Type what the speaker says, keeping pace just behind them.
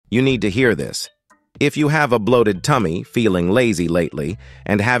You need to hear this. If you have a bloated tummy, feeling lazy lately,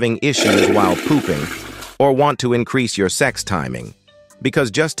 and having issues while pooping, or want to increase your sex timing,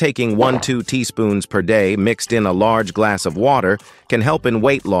 because just taking 1-2 teaspoons per day mixed in a large glass of water can help in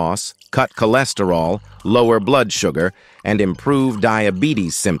weight loss, cut cholesterol, lower blood sugar, and improve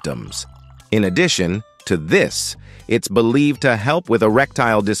diabetes symptoms. In addition to this, it's believed to help with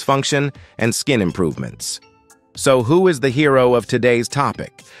erectile dysfunction and skin improvements. So who is the hero of today's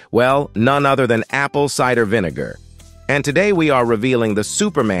topic? Well, none other than apple cider vinegar. And today we are revealing the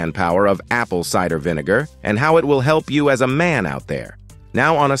Superman power of apple cider vinegar and how it will help you as a man out there.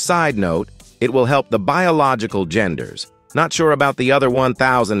 Now, on a side note, it will help the biological genders. Not sure about the other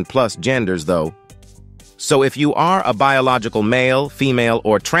 1,000 plus genders, though. So if you are a biological male, female,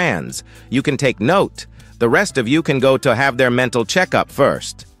 or trans, you can take note. The rest of you can go to have their mental checkup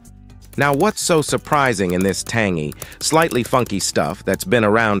first. Now, what's so surprising in this tangy, slightly funky stuff that's been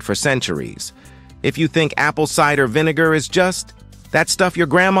around for centuries? If you think apple cider vinegar is just that stuff your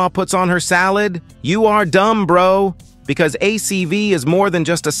grandma puts on her salad, you are dumb, bro. Because ACV is more than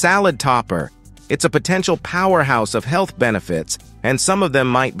just a salad topper. It's a potential powerhouse of health benefits, and some of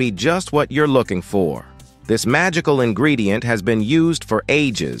them might be just what you're looking for. This magical ingredient has been used for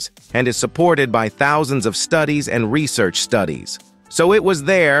ages and is supported by thousands of studies and research studies. So it was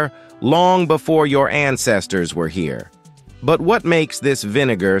there long before your ancestors were here. But what makes this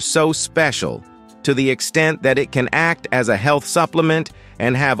vinegar so special, to the extent that it can act as a health supplement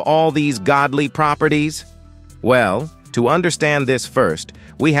and have all these godly properties? Well, to understand this first,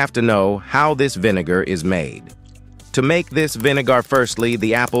 we have to know how this vinegar is made. To make this vinegar, firstly,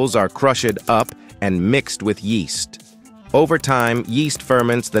 the apples are crushed up and mixed with yeast. Over time, yeast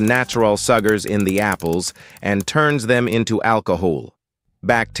ferments the natural sugars in the apples and turns them into alcohol.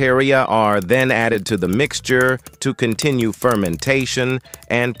 Bacteria are then added to the mixture to continue fermentation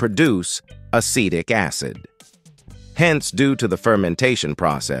and produce acetic acid. Hence, due to the fermentation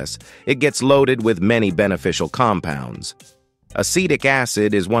process, it gets loaded with many beneficial compounds. Acetic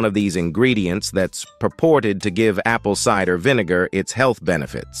acid is one of these ingredients that's purported to give apple cider vinegar its health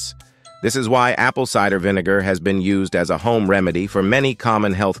benefits. This is why apple cider vinegar has been used as a home remedy for many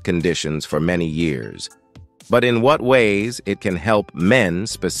common health conditions for many years. But in what ways it can help men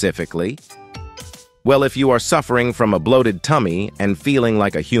specifically? Well, if you are suffering from a bloated tummy and feeling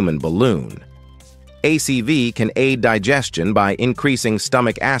like a human balloon, ACV can aid digestion by increasing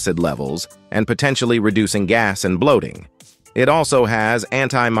stomach acid levels and potentially reducing gas and bloating. It also has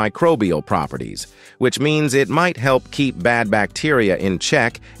antimicrobial properties, which means it might help keep bad bacteria in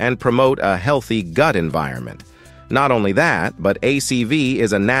check and promote a healthy gut environment. Not only that, but ACV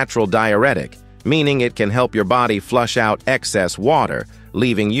is a natural diuretic, meaning it can help your body flush out excess water,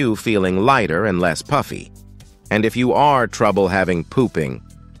 leaving you feeling lighter and less puffy. And if you are trouble having pooping,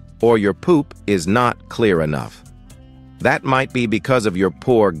 or your poop is not clear enough, that might be because of your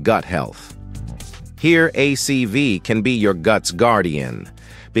poor gut health. Here, ACV can be your gut's guardian,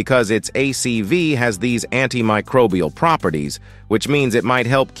 because its ACV has these antimicrobial properties, which means it might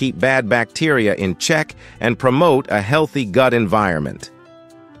help keep bad bacteria in check and promote a healthy gut environment.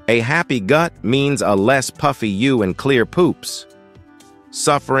 A happy gut means a less puffy you and clear poops.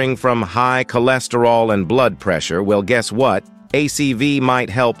 Suffering from high cholesterol and blood pressure, well, guess what? ACV might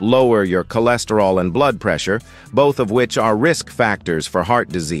help lower your cholesterol and blood pressure, both of which are risk factors for heart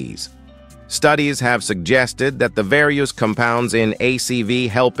disease. Studies have suggested that the various compounds in ACV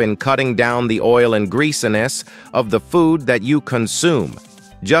help in cutting down the oil and greasiness of the food that you consume.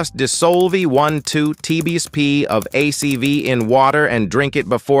 Just dissolve 1-2 teaspoons of ACV in water and drink it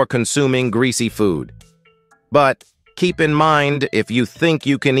before consuming greasy food. But keep in mind, if you think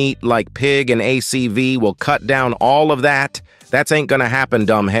you can eat like pig and ACV will cut down all of that, that ain't gonna happen,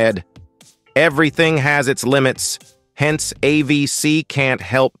 dumbhead. Everything has its limits, hence AVC can't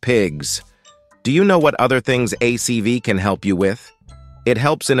help pigs. Do you know what other things ACV can help you with? It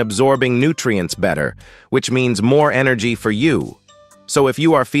helps in absorbing nutrients better, which means more energy for you. So if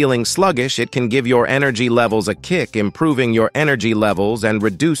you are feeling sluggish, it can give your energy levels a kick, improving your energy levels and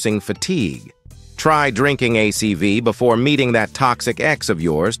reducing fatigue. Try drinking ACV before meeting that toxic ex of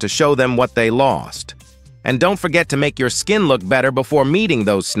yours to show them what they lost. And don't forget to make your skin look better before meeting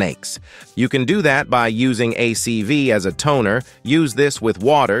those snakes. You can do that by using ACV as a toner. Use this with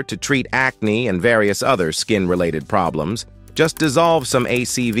water to treat acne and various other skin-related problems. Just dissolve some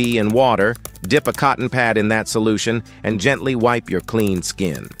ACV in water, dip a cotton pad in that solution, and gently wipe your clean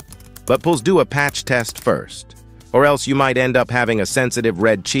skin. But please do a patch test first, or else you might end up having a sensitive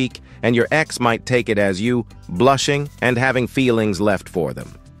red cheek, and your ex might take it as you blushing and having feelings left for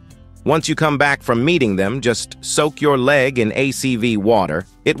them. Once you come back from meeting them, just soak your leg in ACV water.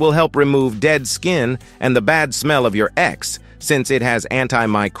 It will help remove dead skin and the bad smell of your ex, since it has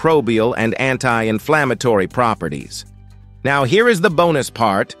antimicrobial and anti-inflammatory properties. Now here is the bonus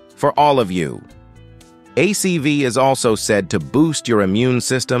part for all of you. ACV is also said to boost your immune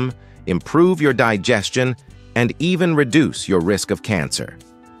system, improve your digestion, and even reduce your risk of cancer.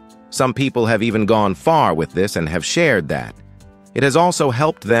 Some people have even gone far with this and have shared that. It has also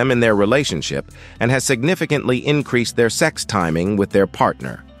helped them in their relationship and has significantly increased their sex timing with their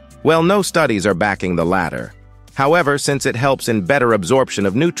partner. Well, no studies are backing the latter. However, since it helps in better absorption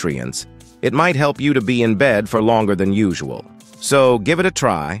of nutrients, it might help you to be in bed for longer than usual. So give it a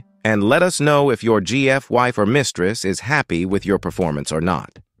try and let us know if your GF wife or mistress is happy with your performance or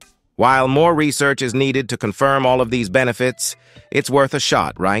not. While more research is needed to confirm all of these benefits, it's worth a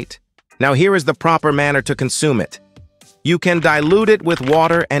shot, right? Now here is the proper manner to consume it. You can dilute it with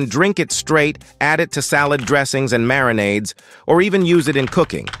water and drink it straight, add it to salad dressings and marinades, or even use it in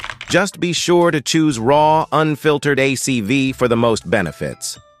cooking. Just be sure to choose raw, unfiltered ACV for the most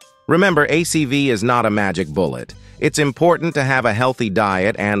benefits. Remember, ACV is not a magic bullet. It's important to have a healthy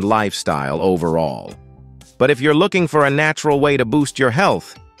diet and lifestyle overall. But if you're looking for a natural way to boost your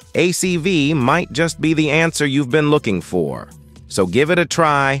health, ACV might just be the answer you've been looking for. So give it a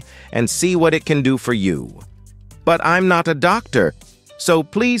try and see what it can do for you. But I'm not a doctor, so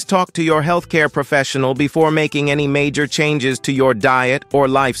please talk to your healthcare professional before making any major changes to your diet or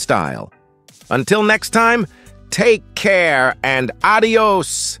lifestyle. Until next time, take care and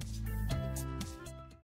adios!